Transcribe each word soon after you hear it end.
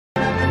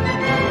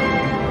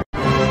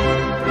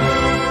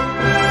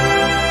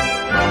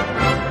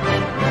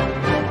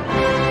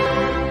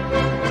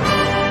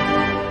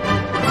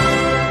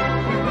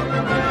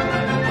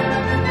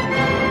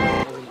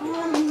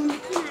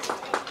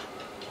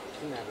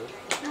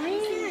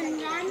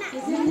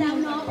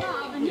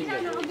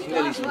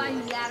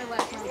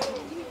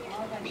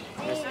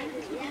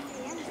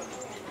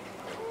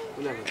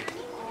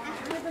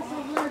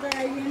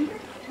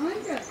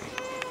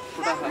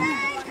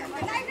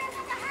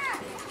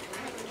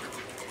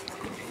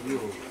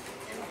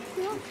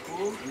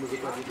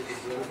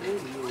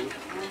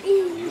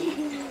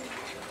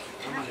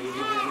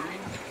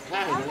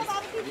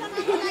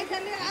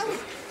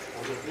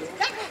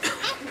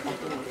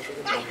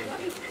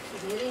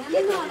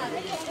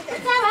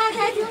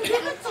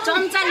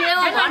चम्चा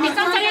ल्याऊ अनि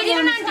चम्चा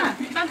ल्याइदिनु न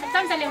आन्टी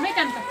चम्चा ल्याउनु है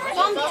चम्चा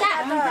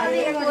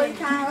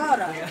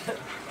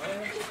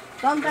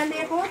चम्चा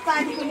लिएको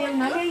चाँदीको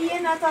ल्याउन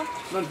ल्याइएन त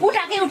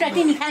उठा के उठा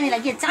तिमी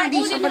खानेलाई के चाँदी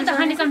त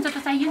खाने चम्चा त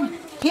चाहियो नि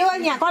के हो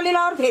यहाँ कसले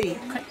लौर फेरि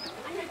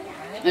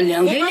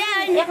ल्याउँदै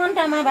एक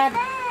घन्टामा बाद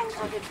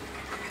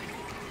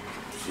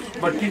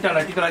बट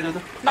तिनटालाई टिका लाग्यो त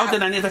आउँछ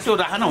नानी यता त्यो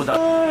राख न हो त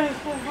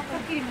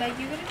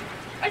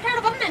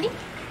अल्ठाडो कम नानी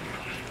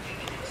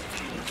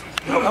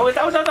आउ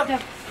यता आउँछ त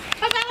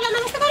आमालाई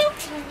नमस्ते गर्नु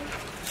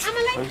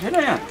आमालाई छैन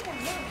यहाँ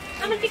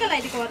आमा टिका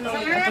लगाइदिएको गर्नु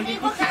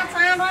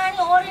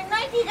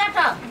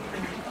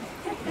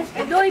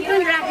दोही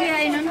पनि राखी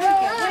आएन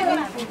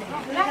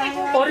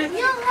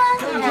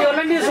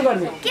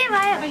के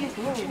भयो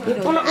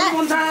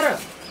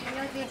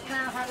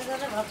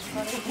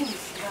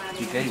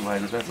ठिकै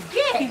भएन त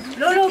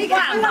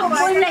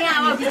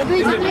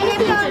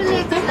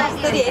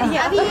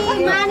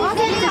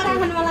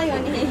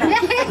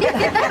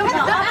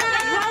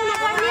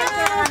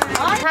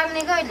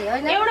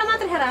एउटा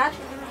मात्र खेर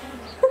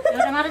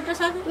एउटा मात्र त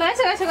सक्छ ल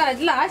यसो यसो गरे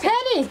ल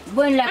फेरि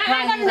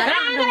बोइनलाई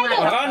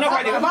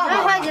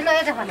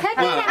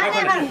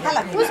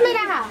उसमै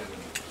राख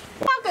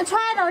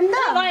छोएर हो नि त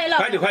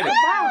खाइदियो खाइदियो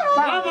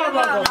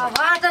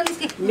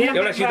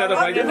एउटा सिधा त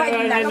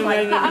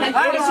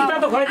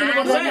खुवाइदियो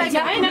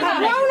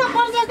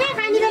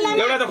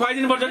एउटा त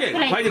खुवाइदिनु पर्छ कि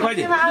खुवाइदियो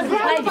खुवाइदियो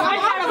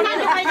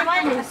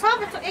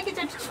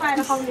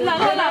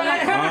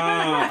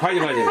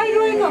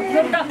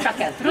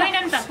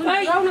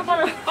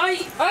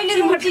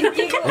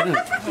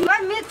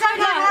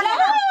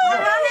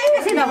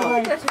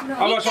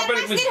अब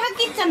सबैले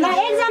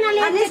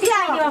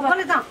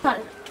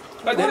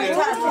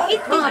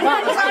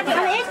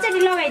एकचोटि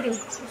लगाइदिउँ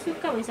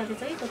सुक्खा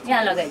भइसकेछ है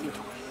यहाँ लगाइदिउँ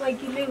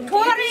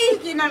थोरै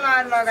किन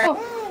लगाइ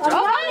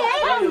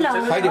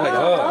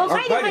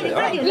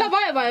ल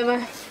भयो भयो भयो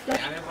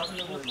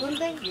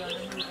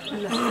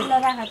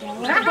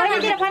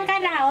बहिनीतिर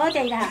फन्काएर राख हो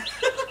त्यही राख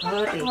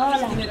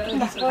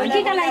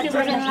टिका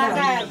लगाइदिउँ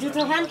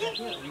जुठो खान्थ्यो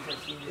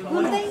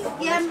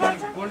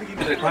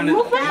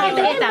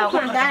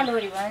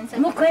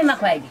मुखैमा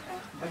खुवाइदिउँ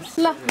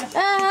ल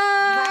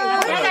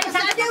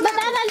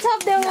दादाले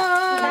छोप्देऊ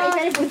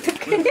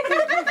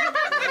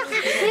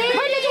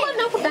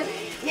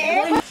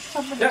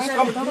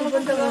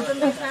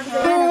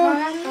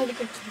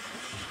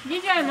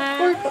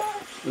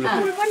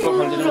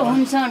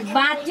हुन्छ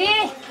बाँचे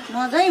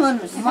मजै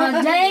भन्नुहोस्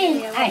मजै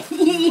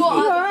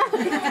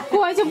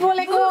कोही चाहिँ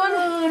बोलेको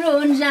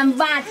हुन्छ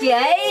बाँचे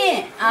है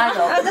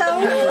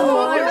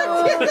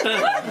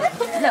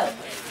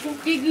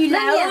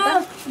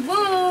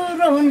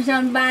बुढो हुन्छ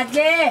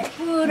बाजे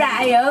पुरा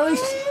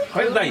होस्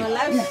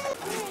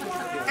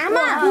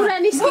आमा पुरा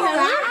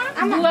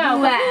निस्किहाल्नु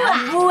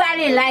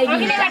बुवाले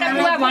लगाइदिनु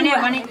बुवा भन्यो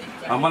भने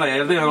मलाई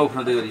हेर्दै उफ्न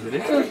दियो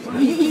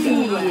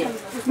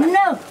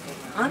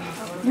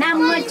नाम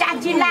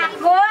चाची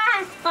लाको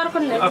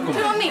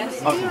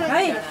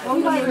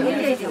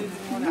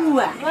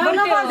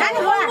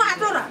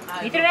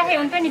भित्र राखे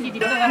हुन्छ नि दिदी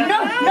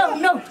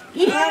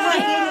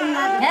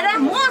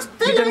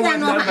मस्त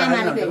लैजानु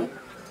आमाले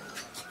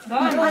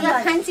अझ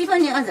खान्सी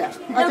पनि अझ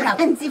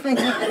खान्सी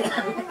पनि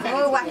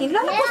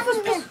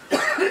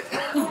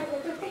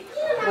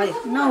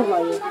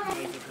नभयो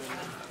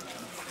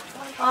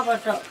अब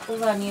त उ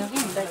गर्ने हो कि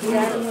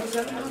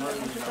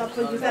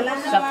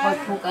सबै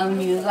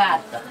फुकाउने हो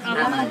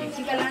आमाले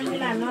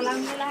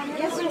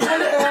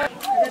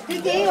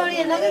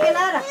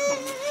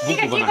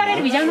टिका के गरेर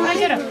भिजाउनु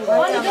रहेछ र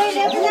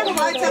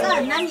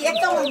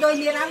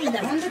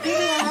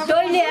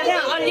दोही लिएर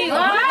अलि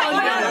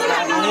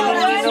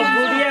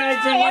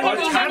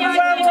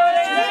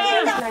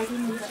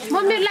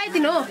मम्मी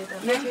लगाइदिनु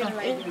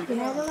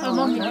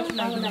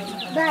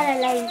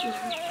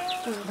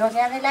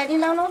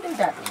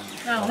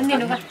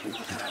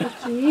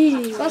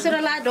ससुरा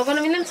ला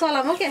ढोकाउनु मिल्दैन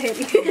सलाम हो क्या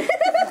फेरि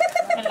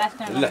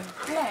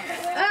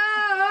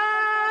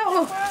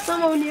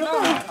समाउने हो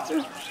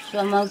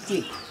समाउती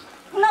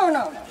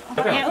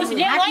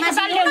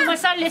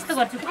यस्तो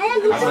गर्छु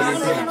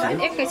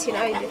एकैछिन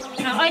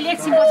अहिले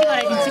एकछिन पछि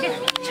गराइदिन्छु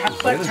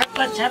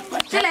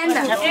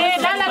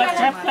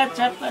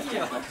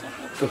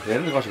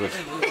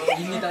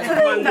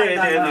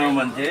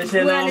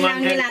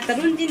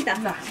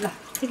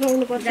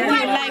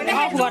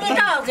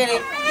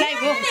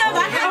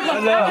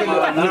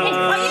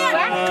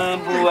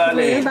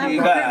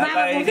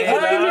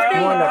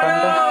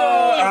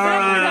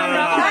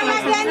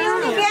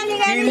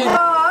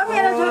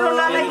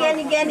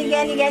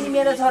ज्ञानी ज्ञानी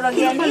मेरो छोरो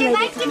ज्ञानी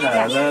मिलाएर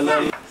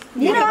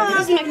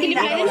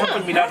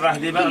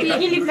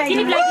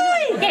राखिदिए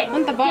भए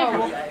अन्त भयो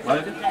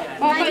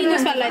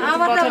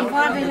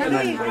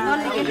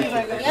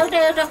एउटा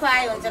एउटा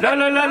खुवायो हुन्छ ल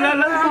ल ल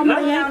ल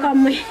ल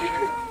कमै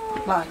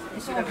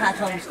यसको थाहा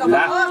छ उसको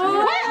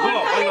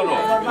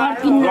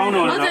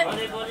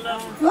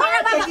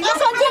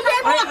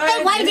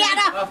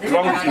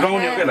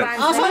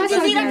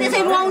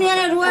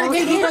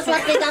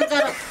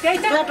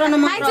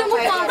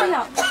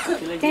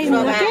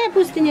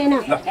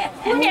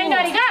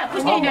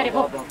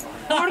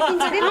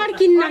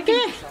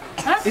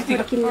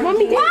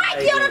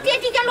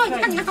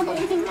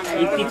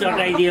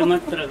चटाइदियो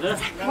मात्र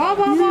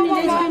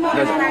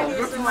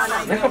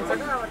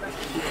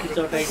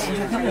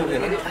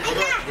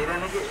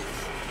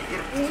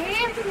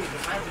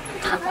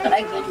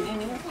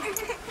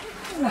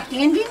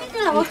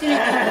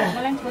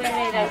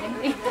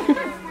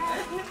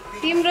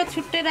तिम्रो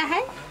छुट्टै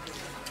राखाइ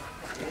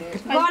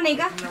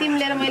गनेका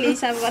तिमीले र मैले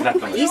हिसाब गर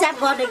हिसाब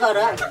गर्दै गर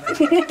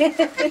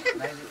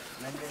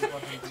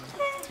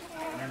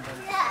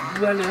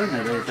बुवाले हो न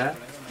रहेछ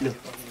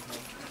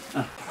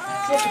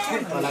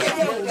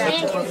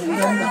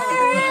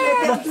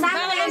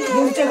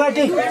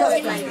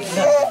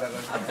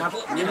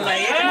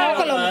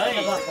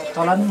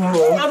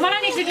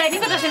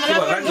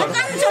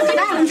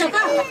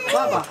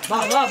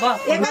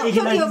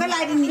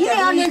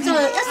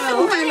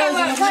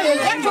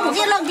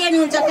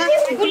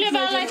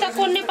कुलेबालाई त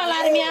कोन नेपाल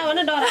आर्मी आयो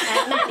भने डरा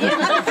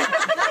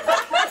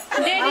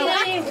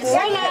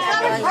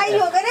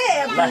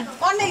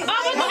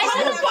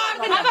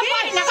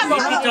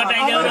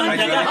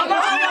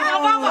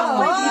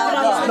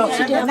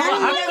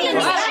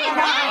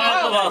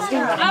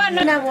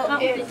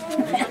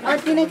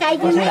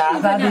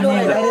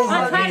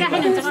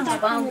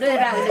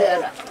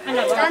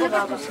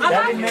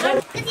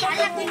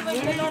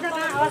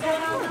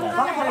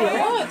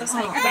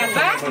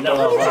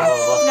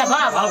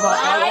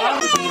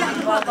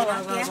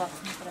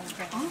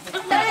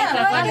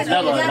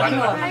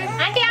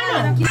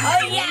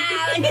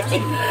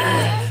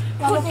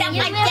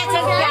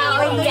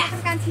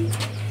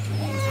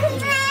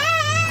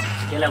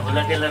केला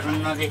भुला केला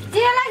नदे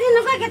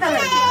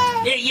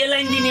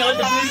यसलाई दिने अहिले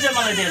त मिल्छ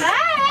मलाई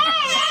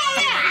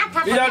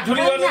बिराट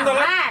ठुली गर्नु त ल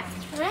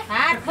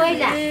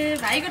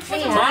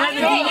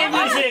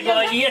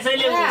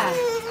यसैले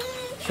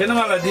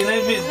छेनमाला दिनै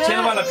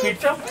छेनमाला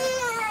फिट्छ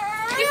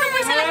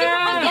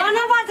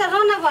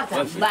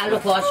बालु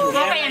खस्यो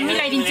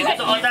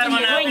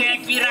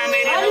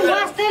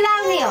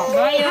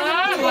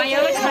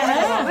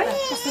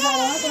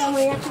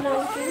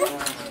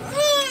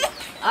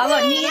अब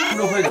नि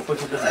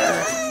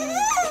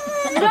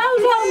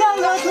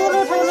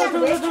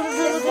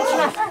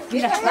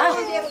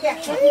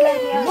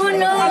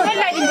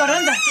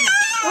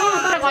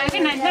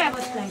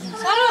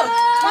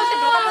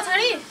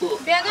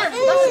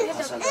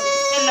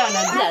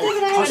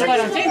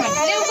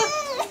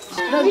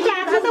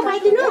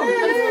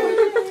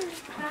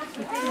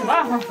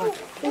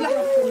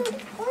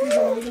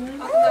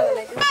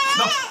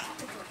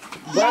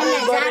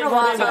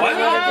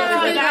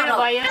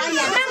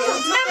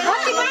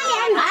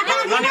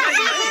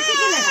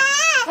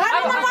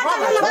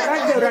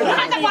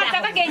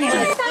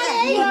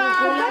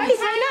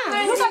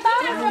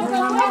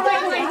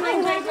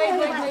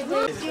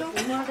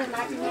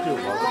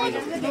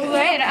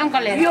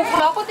अंकल यो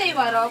फुलाको त्यही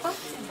भएर हो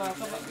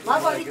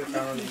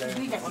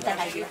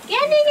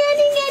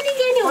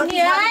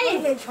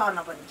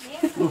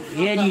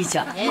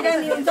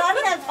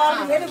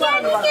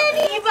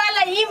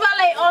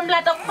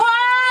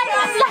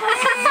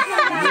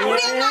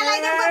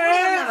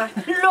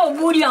लो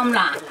बुढी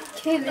अम्ला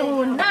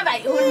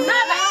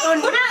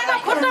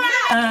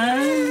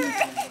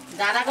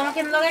दादाकोमा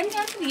किन लगाइन्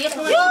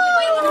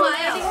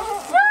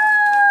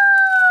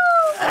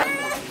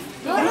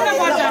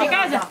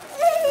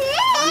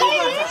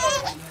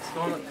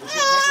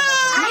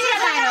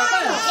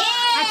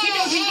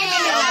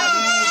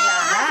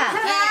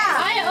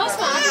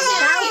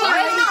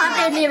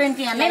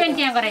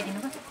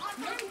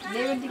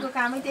लेभेन्टीको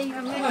कामै त्यही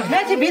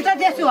मान्छे भित्र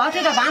देख्छु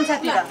हटे त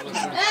भान्सातिर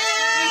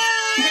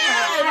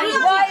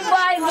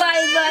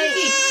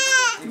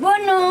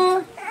बोनु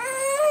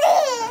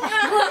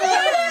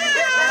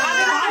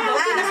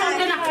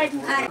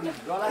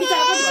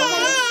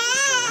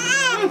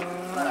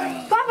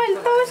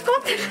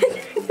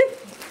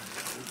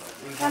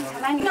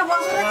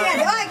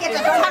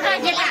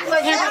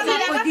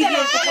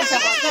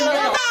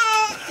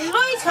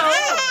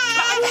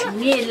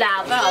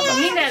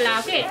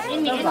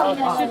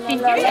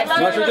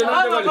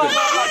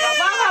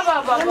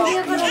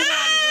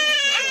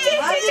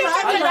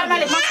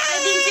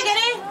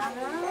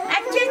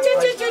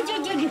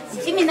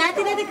तिमी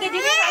नाति नाति के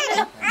दिने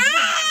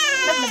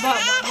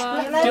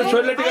त्यो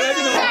छोरीले टिका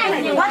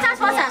लगाइदिनु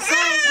 50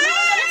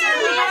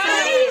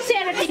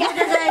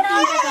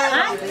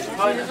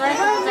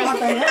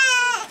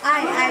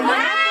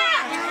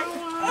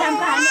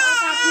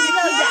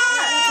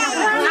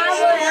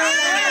 50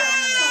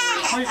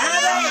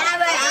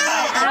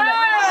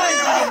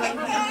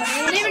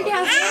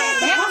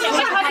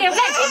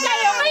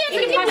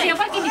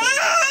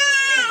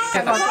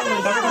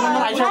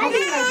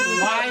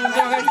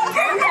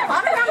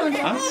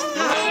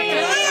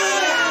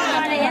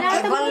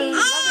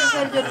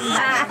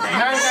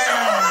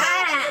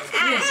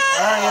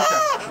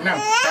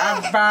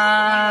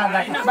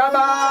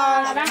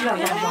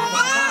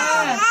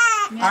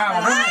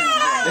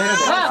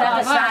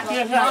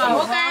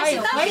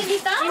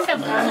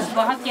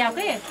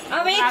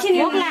 अब एकछिन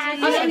भोक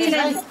लाग्यो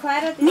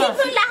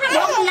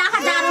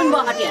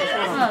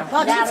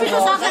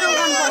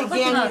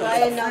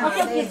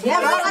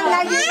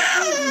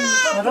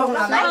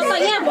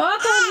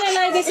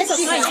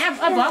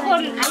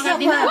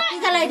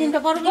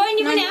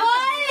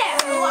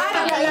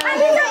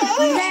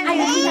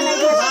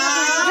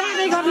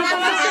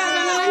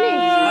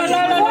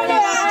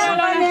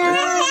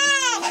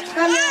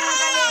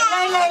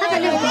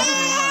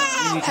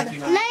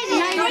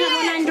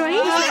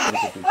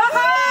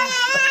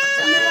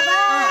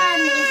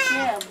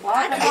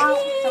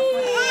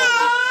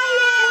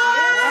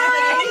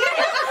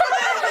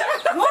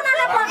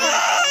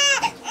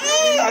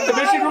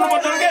बेसी रुनु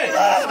पर्छ के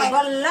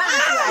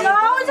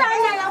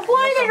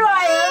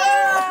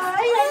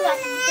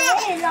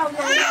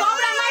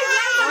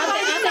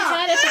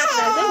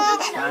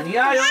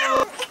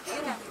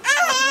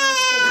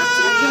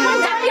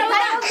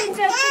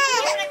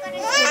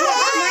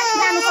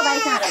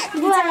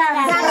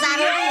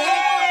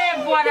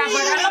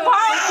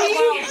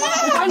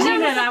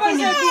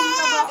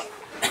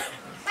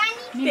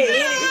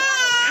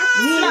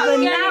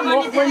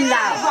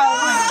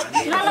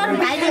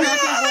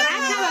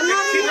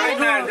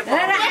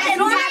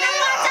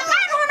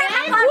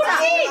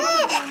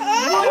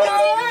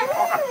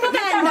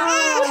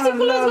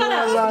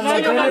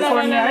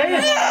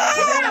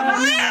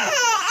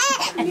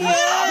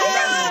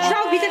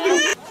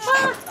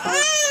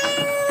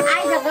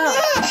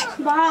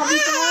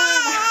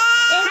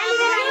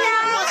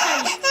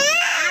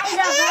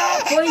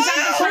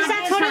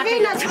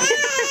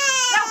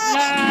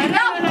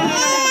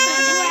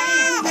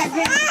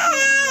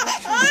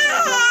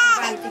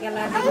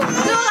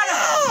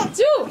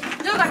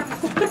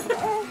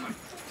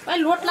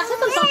लोट लाग्छ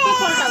त सबै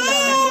पल्टाउँछ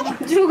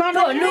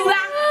जुगाडो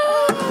लुगा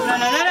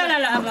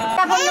ल अब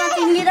तपाईँ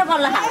तिमी र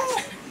बल्ल खा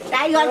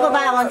टाइगरको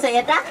बा भन्छ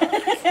यता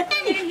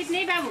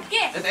नै बाबु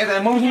के यता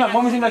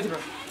मम्मीसँग छिटो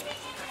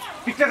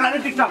टिकटक हाल्नु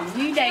टिकटक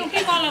के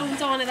कलर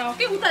हुन्छ भनेर हो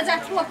के उता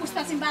जाठुवा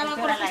पुस्ता सिम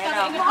बाबाको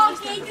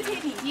केही त थियो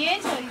नि के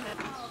छ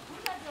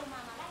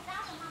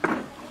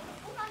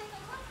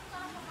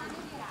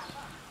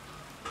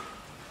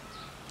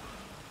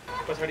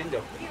पछाडि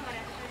जाऊ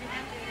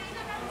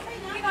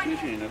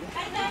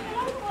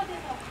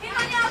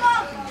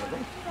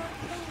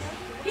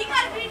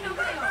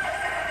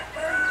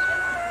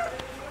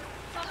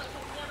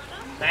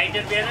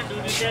लाइटर दिएर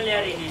दुईटा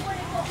ल्याएर नि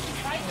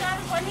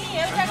पनि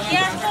एउटा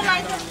ग्यासको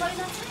लाइसेन्स छैन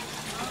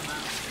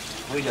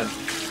होइन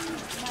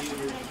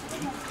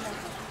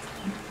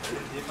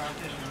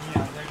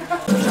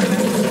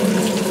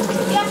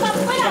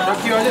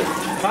सकियो अहिले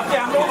साथै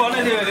हाम्रो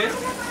बनाइदियो अरे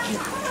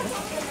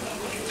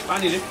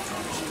पानीले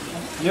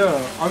यो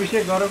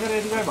अभिषेक गरेको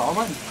यति बेला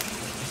भाउमा नि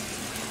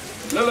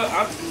ल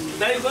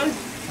दाइ गर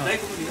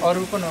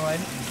अरूको नभए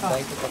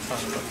दाइको कथा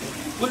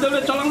बुद्धले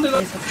चलाउँदै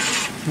गर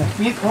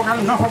पिच खोकाल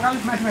नखोकाल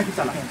माथि माथि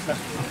चला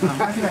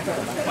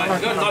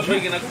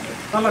नछोइकन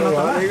तल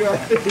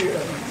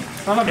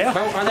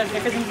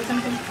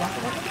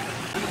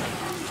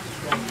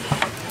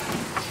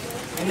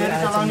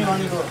चलाउने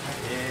भनेको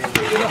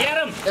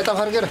यता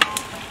फर्केर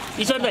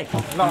ईश्वर भाइ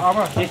ल अब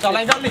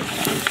चलाइगर्ने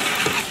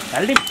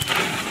हाल्दिउँ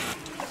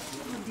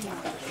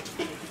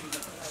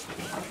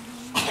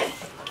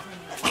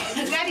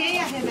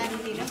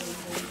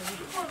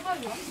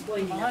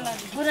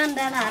पुरानो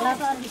डाँडा हाल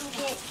त अलिक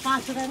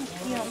 5 रुपैयाँ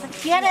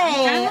के अरे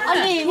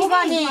अलि उ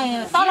गर्ने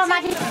तल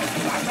माथि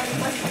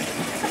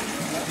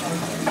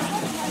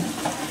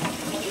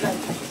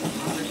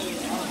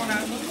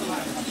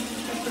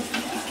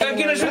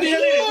किन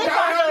सुनिहाल्ने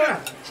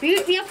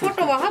भिडियो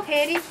फोटो भयो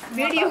फेरि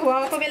भिडियो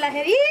भएको बेला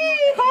फेरि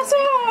खसो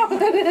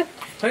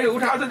खै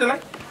उठाउ त त्यसलाई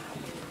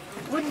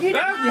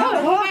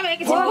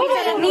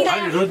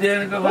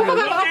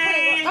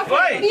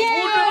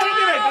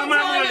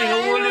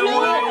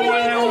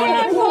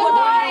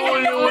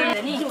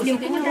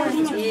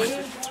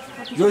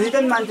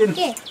जोसितन मान्छे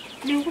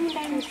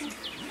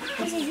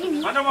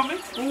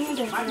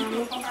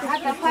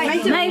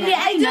मैले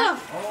आइज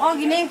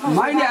अघि नै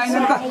मैले आइन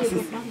त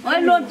ओइ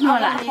लोट्नु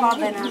होला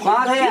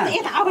कहाँ छ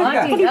यहाँ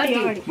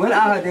मैले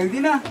आँखा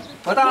देख्दिन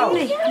कता हो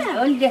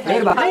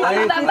फेरि बाबा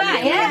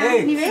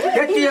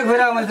त्यति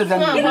खोरा मैले त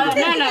जान्दिनँ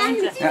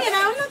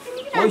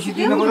पैसा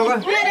दिनु पर्यो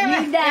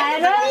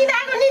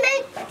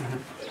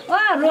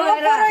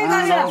रोएर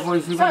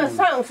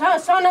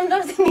सनम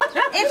जस्तो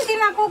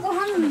यतिमा को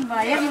हम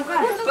भयो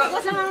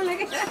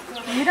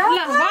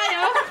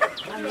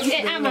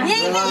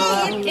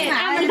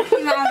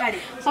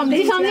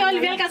सम्झी अलि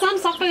बेलुकासम्म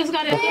सबै उस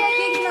गर्यो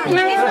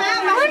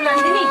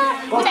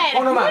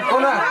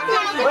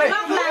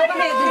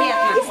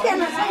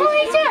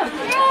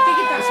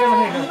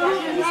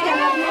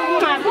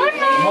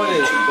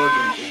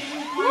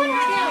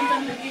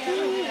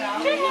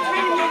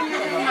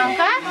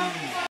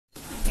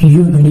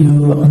यो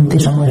भिडियो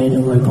अन्त्यसम्म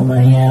हेर्नुभएकोमा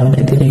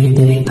यहाँहरूलाई धेरै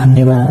धेरै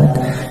धन्यवाद।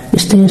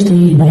 यस्तै यस्तै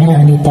नयाँ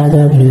अनि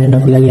ताजा भिडियो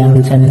हेर्नको लागि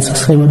हाम्रो च्यानल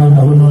सब्सक्राइब गर्न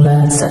नभुल्नुहोला।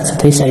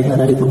 साथसाथै साइडमा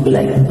रहेको बेल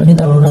आइकन पनि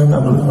दबाउन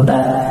नभुल्नुहोला।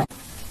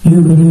 यो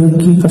भिडियो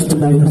के कस्तो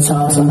लागेको छ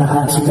सल्लाह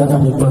सुझाव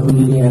अनि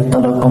प्रतिक्रिया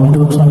तल कमेन्ट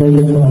बक्समा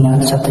लेख्नुहोला।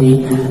 साथै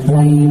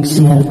लाइक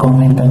शेयर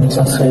कमेन्ट अनि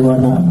सब्सक्राइब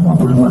गर्न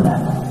नभुल्नुहोला।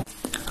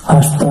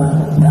 हस्त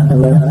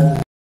धन्यवाद।